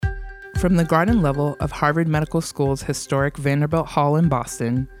From the garden level of Harvard Medical School's historic Vanderbilt Hall in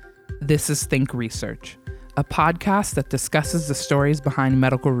Boston, this is Think Research, a podcast that discusses the stories behind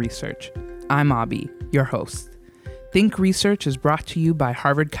medical research. I'm Abby, your host. Think Research is brought to you by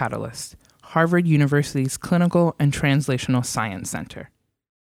Harvard Catalyst, Harvard University's Clinical and Translational Science Center.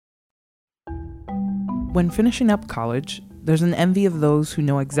 When finishing up college, there's an envy of those who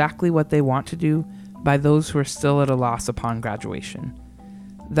know exactly what they want to do by those who are still at a loss upon graduation.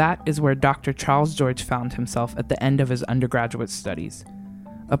 That is where Dr. Charles Deutsch found himself at the end of his undergraduate studies.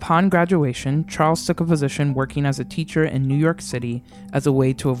 Upon graduation, Charles took a position working as a teacher in New York City as a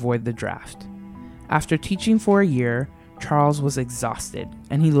way to avoid the draft. After teaching for a year, Charles was exhausted,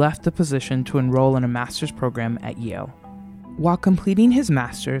 and he left the position to enroll in a master's program at Yale. While completing his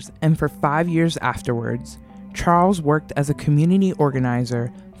master's, and for 5 years afterwards, Charles worked as a community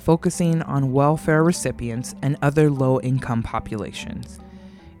organizer focusing on welfare recipients and other low-income populations.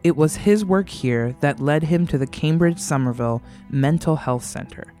 It was his work here that led him to the Cambridge Somerville Mental Health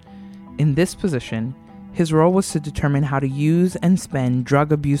Center. In this position, his role was to determine how to use and spend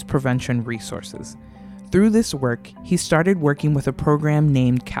drug abuse prevention resources. Through this work, he started working with a program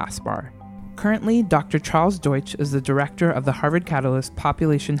named CASPAR. Currently, Dr. Charles Deutsch is the director of the Harvard Catalyst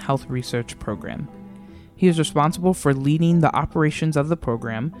Population Health Research Program. He is responsible for leading the operations of the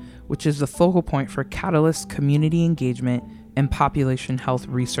program, which is the focal point for Catalyst community engagement and population health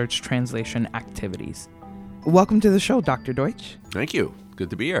research translation activities. Welcome to the show, Dr. Deutsch. Thank you. Good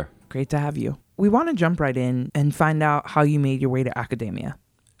to be here. Great to have you. We want to jump right in and find out how you made your way to academia.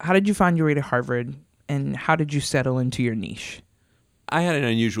 How did you find your way to Harvard, and how did you settle into your niche? I had an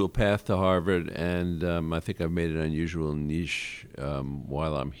unusual path to Harvard, and I think I've made an unusual niche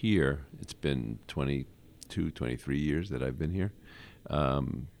while I'm here. It's been 22, 23 years that I've been here.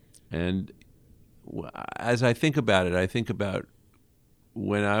 And as I think about it, I think about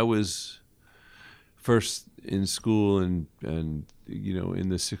when I was first in school and you know, in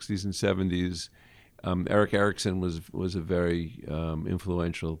the 60s and 70s, Erik Erikson was a very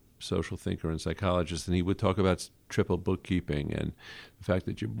influential social thinker and psychologist, and he would talk about triple bookkeeping and the fact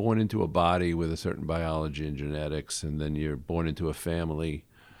that you're born into a body with a certain biology and genetics, and then you're born into a family,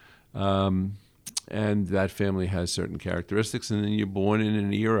 and that family has certain characteristics, and then you're born in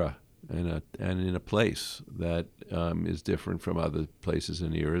an era and in a place that is different from other places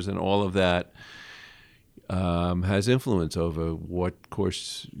and eras, and all of that has influence over what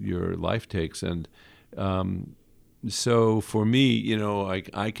course your life takes. And so for me, you know,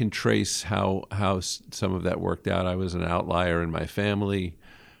 I can trace how some of that worked out. I was an outlier in my family,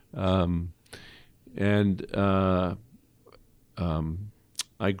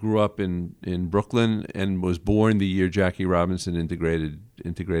 I grew up in Brooklyn and was born the year Jackie Robinson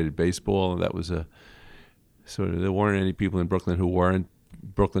integrated baseball. That was a sort of, there weren't any people in Brooklyn who weren't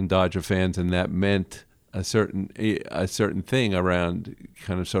Brooklyn Dodger fans, and that meant a certain thing around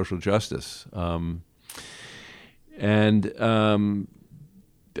kind of social justice. I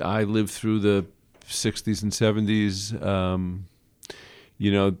lived through the 60s and 70s.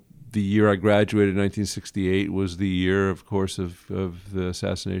 You know, the year I graduated, 1968, was the year, of course, of the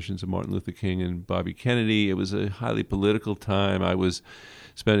assassinations of Martin Luther King and Bobby Kennedy. It was a highly political time. I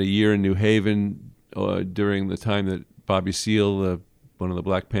spent a year in New Haven during the time that Bobby Seale, one of the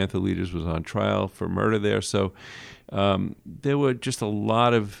Black Panther leaders, was on trial for murder there. So there were just a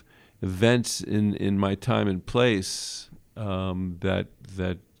lot of events in my time and place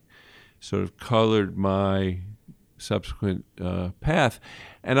that sort of colored my subsequent path.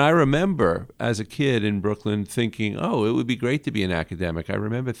 And I remember as a kid in Brooklyn thinking, oh, it would be great to be an academic. I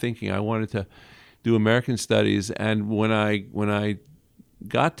remember thinking I wanted to do American studies, and when I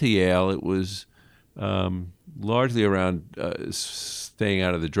got to Yale, it was largely around staying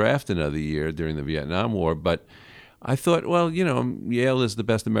out of the draft another year during the Vietnam War. But I thought, well, you know, Yale is the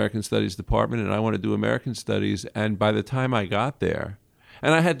best American studies department, and I want to do American studies. And by the time I got there,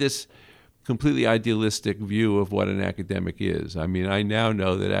 and I had this completely idealistic view of what an academic is. I mean, I now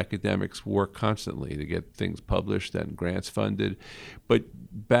know that academics work constantly to get things published and grants funded. But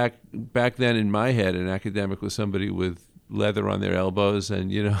back then in my head, an academic was somebody with leather on their elbows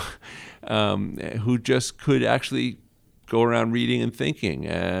and, you know, who just could actually go around reading and thinking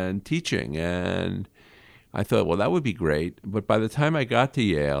and teaching. And I thought, well, that would be great. But by the time I got to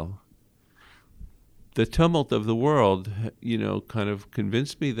Yale, the tumult of the world, you know, kind of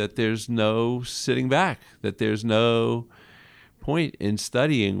convinced me that there's no sitting back, that there's no point in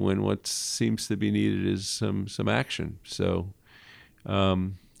studying when what seems to be needed is some action. So,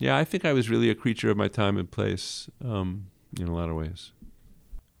 yeah, I think I was really a creature of my time and place in a lot of ways.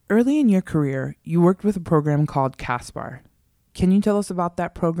 Early in your career, you worked with a program called CASPAR. Can you tell us about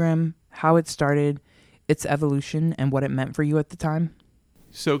that program how it started, its evolution, and what it meant for you at the time?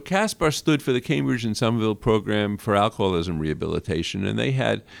 So CASPAR stood for the Cambridge and Somerville Program for Alcoholism Rehabilitation, and they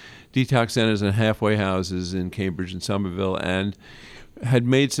had detox centers and halfway houses in Cambridge and Somerville, and had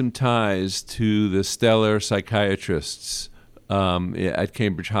made some ties to the stellar psychiatrists at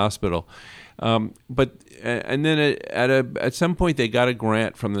Cambridge Hospital. And then at some point they got a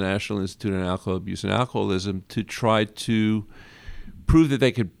grant from the National Institute on Alcohol Abuse and Alcoholism to try to prove that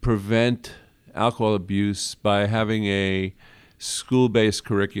they could prevent alcohol abuse by having a school-based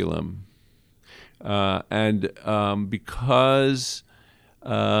curriculum. Because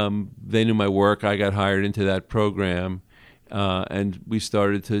they knew my work, I got hired into that program, and we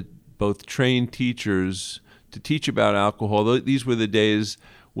started to both train teachers to teach about alcohol. These were the days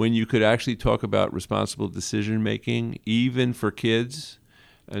when you could actually talk about responsible decision-making, even for kids,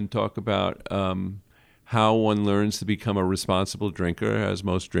 and talk about how one learns to become a responsible drinker, as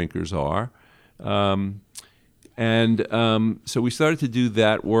most drinkers are. So we started to do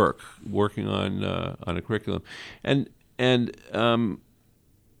that working on a curriculum. And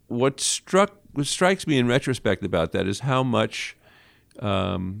what strikes me in retrospect about that is how much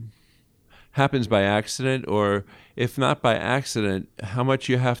happens by accident, or if not by accident, how much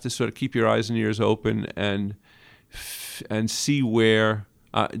you have to sort of keep your eyes and ears open and see where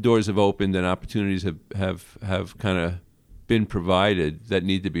doors have opened and opportunities have kind of been provided that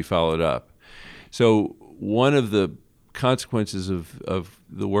need to be followed up. So one of the consequences of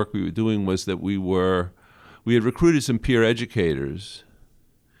the work we were doing was that we had recruited some peer educators,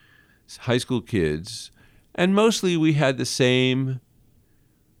 high school kids, and mostly we had the same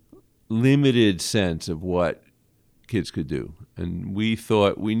limited sense of what kids could do. And we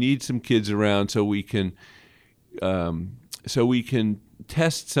thought we need some kids around so we can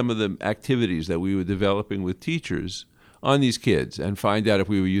test some of the activities that we were developing with teachers on these kids and find out if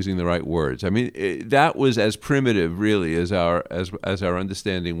we were using the right words. I mean, that was as primitive, really, as our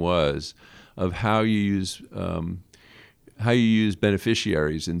understanding was of how you use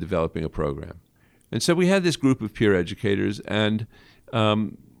beneficiaries in developing a program. And so we had this group of peer educators, and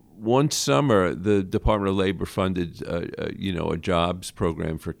one summer the Department of Labor funded a jobs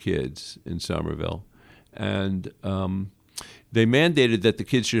program for kids in Somerville, and they mandated that the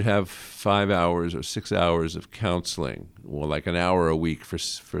kids should have 5 hours or 6 hours of counseling, or like an hour a week for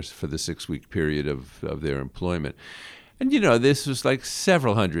the 6-week period of their employment. And this was like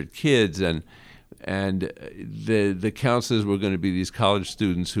several hundred kids, and the counselors were going to be these college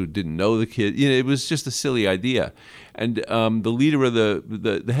students who didn't know the kid. It was just a silly idea. And the leader of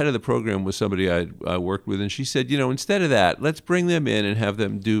the head of the program was somebody I worked with, and she said, instead of that, let's bring them in and have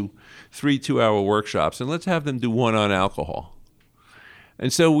them do 3 2-hour workshops, and let's have them do one on alcohol.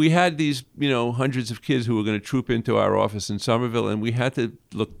 And so we had these, hundreds of kids who were going to troop into our office in Somerville, and we had to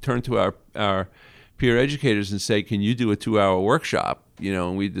turn to our peer educators and say, can you do a 2-hour workshop?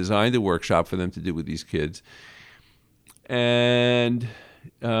 And we designed a workshop for them to do with these kids. And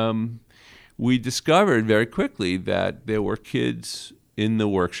we discovered very quickly that there were kids in the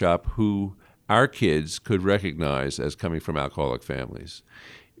workshop who our kids could recognize as coming from alcoholic families.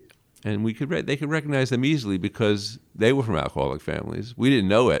 And they could recognize them easily because they were from alcoholic families. We didn't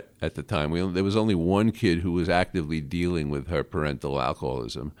know it at the time. There was only one kid who was actively dealing with her parental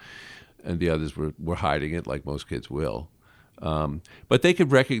alcoholism, and the others were hiding it like most kids will. But they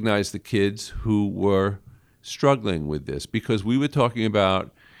could recognize the kids who were struggling with this, because we were talking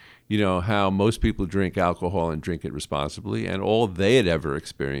about, how most people drink alcohol and drink it responsibly, and all they had ever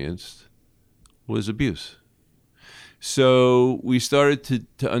experienced was abuse. So we started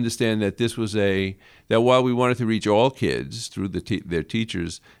to understand that this was that while we wanted to reach all kids through their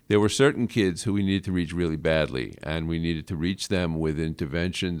teachers, there were certain kids who we needed to reach really badly, and we needed to reach them with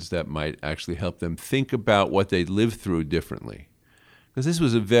interventions that might actually help them think about what they lived through differently. Because this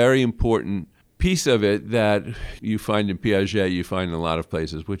was a very important piece of it that you find in Piaget, you find in a lot of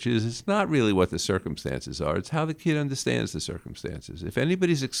places, which is it's not really what the circumstances are, it's how the kid understands the circumstances. If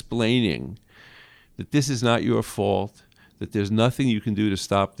anybody's explaining that this is not your fault, that there's nothing you can do to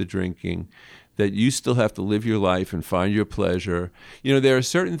stop the drinking, that you still have to live your life and find your pleasure. There are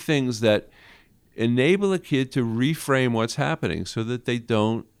certain things that enable a kid to reframe what's happening so that they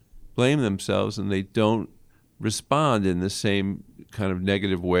don't blame themselves and they don't respond in the same kind of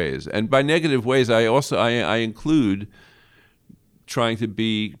negative ways. And by negative ways, I include trying to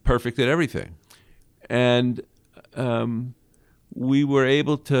be perfect at everything. And we were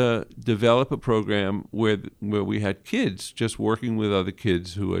able to develop a program where we had kids just working with other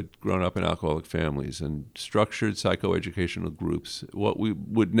kids who had grown up in alcoholic families, and structured psychoeducational groups, what we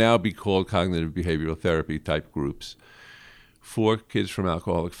would now be called cognitive behavioral therapy type groups, for kids from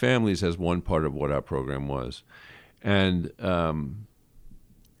alcoholic families as one part of what our program was. And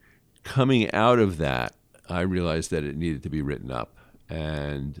coming out of that, I realized that it needed to be written up.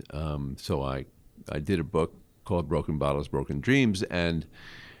 And so I did a book called Broken Bottles, Broken Dreams, and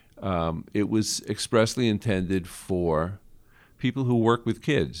it was expressly intended for people who work with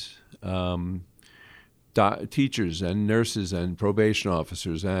kids, teachers and nurses and probation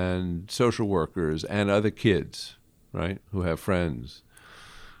officers and social workers and other kids, right, who have friends.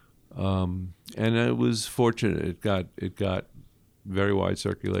 And it was fortunate. It got very wide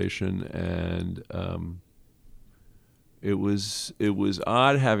circulation, and it was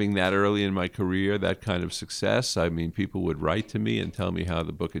odd having that early in my career, that kind of success. I mean, people would write to me and tell me how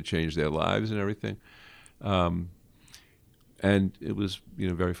the book had changed their lives and everything, and it was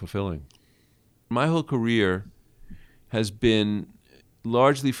very fulfilling. My whole career has been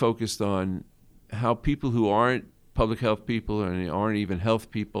largely focused on how people who aren't public health people and aren't even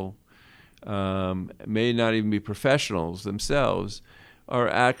health people, may not even be professionals themselves, are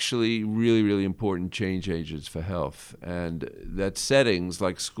actually really, really important change agents for health. And that settings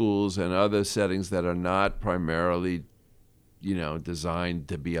like schools and other settings that are not primarily, designed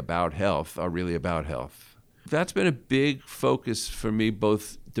to be about health are really about health. That's been a big focus for me,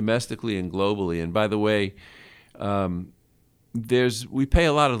 both domestically and globally. And by the way, we pay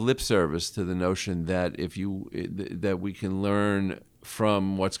a lot of lip service to the notion that that we can learn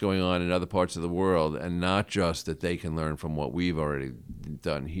from what's going on in other parts of the world, and not just that they can learn from what we've already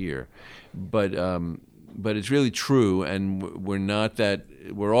done here. But it's really true, and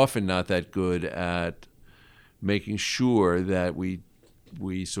we're often not that good at making sure that we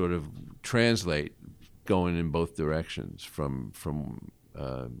sort of translate going in both directions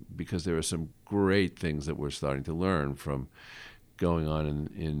because there are some great things that we're starting to learn from going on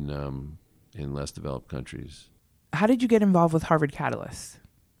in less developed countries. How did you get involved with Harvard Catalyst?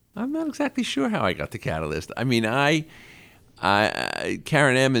 I'm not exactly sure how I got to Catalyst. I mean,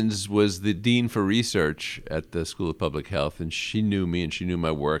 Karen Emmons was the dean for research at the School of Public Health, and she knew me and she knew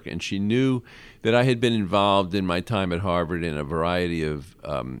my work, and she knew that I had been involved in my time at Harvard in a variety of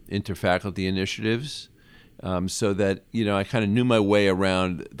interfaculty initiatives, so that I kind of knew my way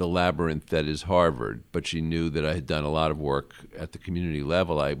around the labyrinth that is Harvard. But she knew that I had done a lot of work at the community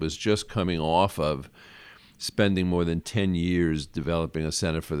level. I was just coming off of spending more than 10 years developing a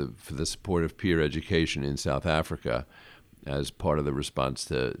center for the support of peer education in South Africa as part of the response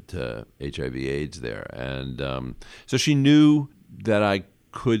to HIV/AIDS there. And so she knew that I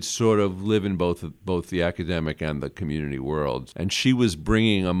could sort of live in both the academic and the community worlds. And she was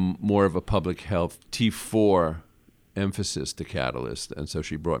bringing more of a public health T4 emphasis to Catalyst, and so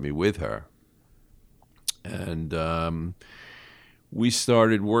she brought me with her. And we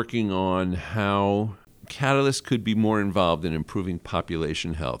started working on how Catalyst could be more involved in improving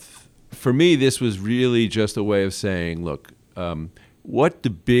population health. For me, this was really just a way of saying, look, what do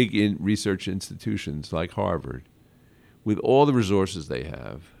big research institutions like Harvard, with all the resources they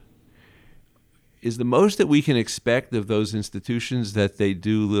have, is the most that we can expect of those institutions that they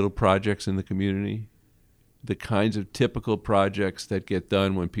do little projects in the community, the kinds of typical projects that get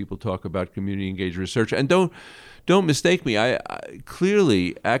done when people talk about community engaged research. And don't mistake me. I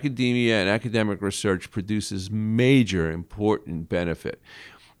clearly, academia and academic research produces major, important benefit.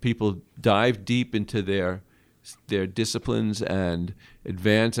 People dive deep into their disciplines and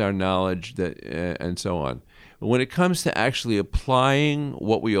advance our knowledge and so on. But when it comes to actually applying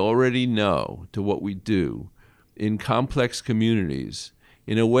what we already know to what we do in complex communities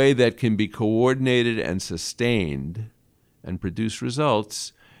in a way that can be coordinated and sustained and produce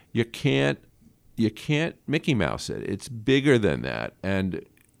results, you can't Mickey Mouse it. It's bigger than that. And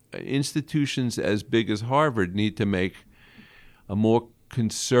institutions as big as Harvard need to make a more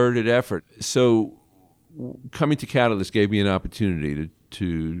concerted effort. So coming to Catalyst gave me an opportunity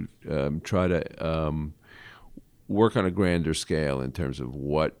to try to work on a grander scale in terms of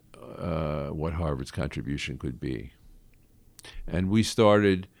what Harvard's contribution could be. And we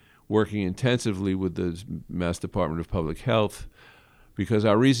started working intensively with the Mass Department of Public Health, because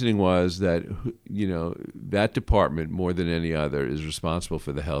our reasoning was that, that department, more than any other, is responsible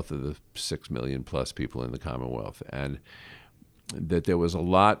for the health of the 6 million plus people in the Commonwealth. And that there was a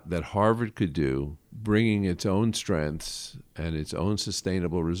lot that Harvard could do, bringing its own strengths and its own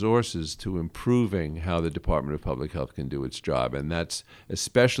sustainable resources to improving how the Department of Public Health can do its job. And that's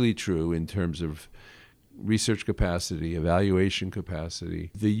especially true in terms of research capacity, evaluation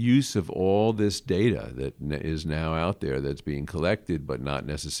capacity, the use of all this data that is now out there that's being collected but not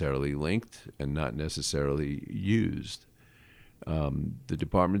necessarily linked and not necessarily used. The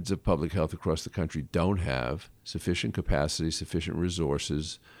departments of public health across the country don't have sufficient capacity, sufficient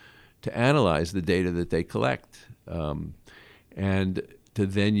resources to analyze the data that they collect, and to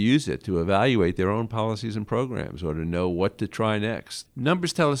then use it to evaluate their own policies and programs or to know what to try next.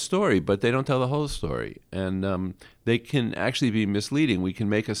 Numbers tell a story, but they don't tell the whole story. And they can actually be misleading. We can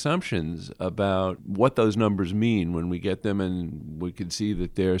make assumptions about what those numbers mean when we get them, and we can see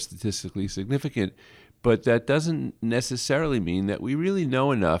that they're statistically significant. But that doesn't necessarily mean that we really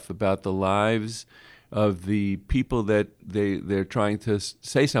know enough about the lives of the people that they're trying to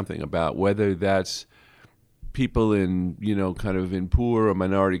say something about, whether that's people in, kind of in poor or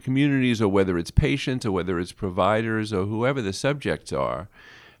minority communities, or whether it's patients, or whether it's providers, or whoever the subjects are.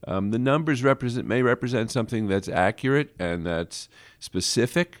 The numbers may represent something that's accurate and that's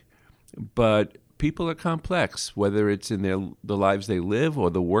specific, but people are complex, whether it's in the lives they live or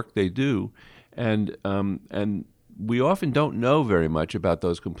the work they do, and we often don't know very much about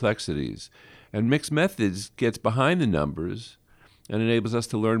those complexities. And mixed methods gets behind the numbers and enables us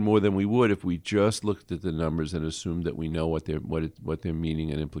to learn more than we would if we just looked at the numbers and assumed that we know what their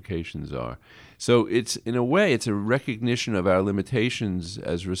meaning and implications are. So in a way, it's a recognition of our limitations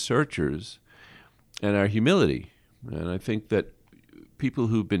as researchers and our humility. And I think that people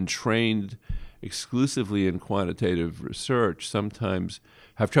who've been trained exclusively in quantitative research sometimes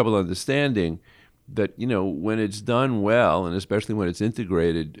have trouble understanding that, when it's done well, and especially when it's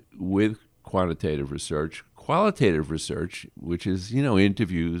integrated with quantitative research, qualitative research, which is,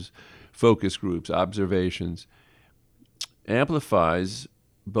 interviews, focus groups, observations, amplifies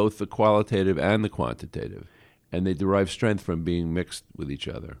both the qualitative and the quantitative, and they derive strength from being mixed with each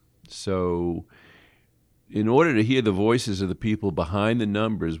other. So in order to hear the voices of the people behind the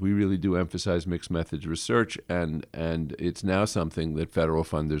numbers, we really do emphasize mixed methods research, and it's now something that federal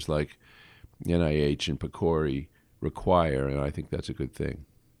funders like NIH and PCORI require, and I think that's a good thing.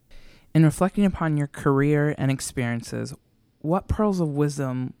 In reflecting upon your career and experiences, what pearls of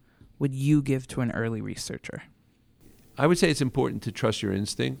wisdom would you give to an early researcher? I would say it's important to trust your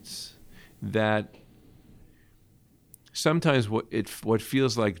instincts, that sometimes what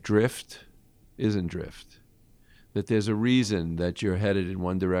feels like drift isn't drift, that there's a reason that you're headed in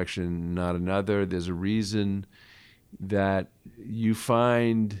one direction, not another. There's a reason that you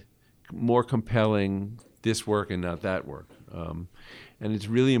find more compelling this work and not that work. And it's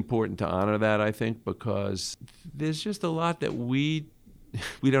really important to honor that, I think, because there's just a lot that we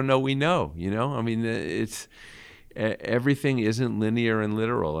don't know we know, I mean, everything isn't linear and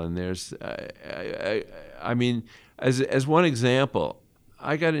literal. And there's, I mean, as one example,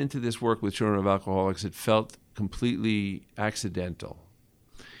 I got into this work with children of alcoholics. It felt completely accidental.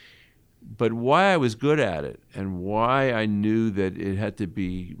 But why I was good at it, and why I knew that it had to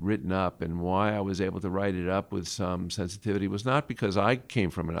be written up, and why I was able to write it up with some sensitivity, was not because I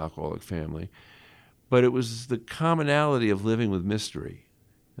came from an alcoholic family, but it was the commonality of living with mystery.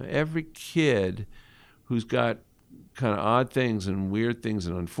 Now, every kid who's got kind of odd things and weird things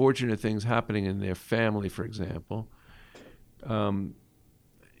and unfortunate things happening in their family, for example,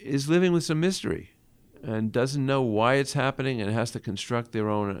 is living with some mystery and doesn't know why it's happening and has to construct their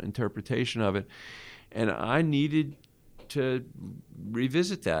own interpretation of it. And I needed to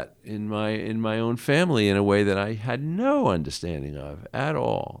revisit that in my own family in a way that I had no understanding of at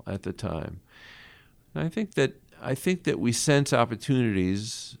all at the time. And I think that we sense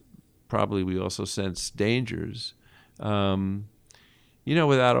opportunities. Probably we also sense dangers,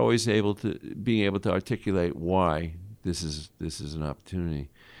 without always being able to articulate why this is an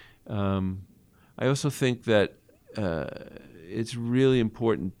opportunity. I also think that it's really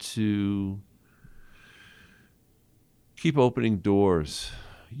important to keep opening doors.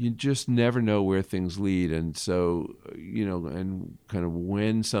 You just never know where things lead. And so, and kind of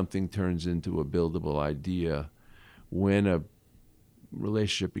when something turns into a buildable idea, when a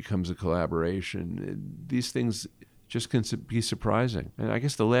relationship becomes a collaboration, these things just can be surprising. And I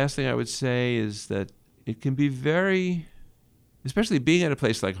guess the last thing I would say is that it can be very, especially being at a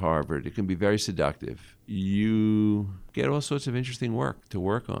place like Harvard, it can be very seductive. You get all sorts of interesting work to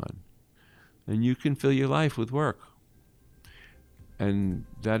work on, and you can fill your life with work. And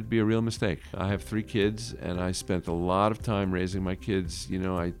that'd be a real mistake. I have 3 kids, and I spent a lot of time raising my kids.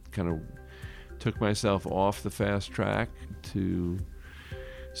 I kind of took myself off the fast track to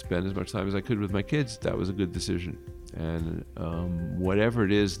spend as much time as I could with my kids. That was a good decision. And whatever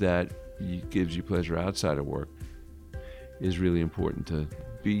it is that gives you pleasure outside of work is really important to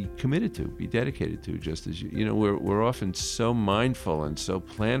be committed to, be dedicated to, just as we're often so mindful and so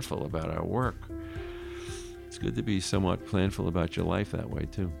planful about our work. It's good to be somewhat planful about your life that way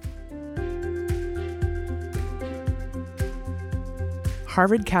too.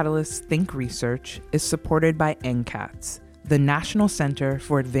 Harvard Catalyst Think Research is supported by NCATS, the National Center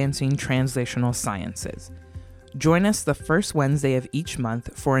for Advancing Translational Sciences. Join us the first Wednesday of each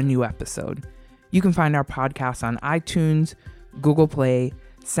month for a new episode. You can find our podcast on iTunes, Google Play,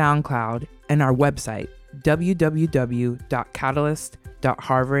 SoundCloud, and our website,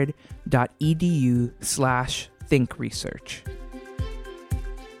 www.catalyst.harvard.edu/thinkresearch.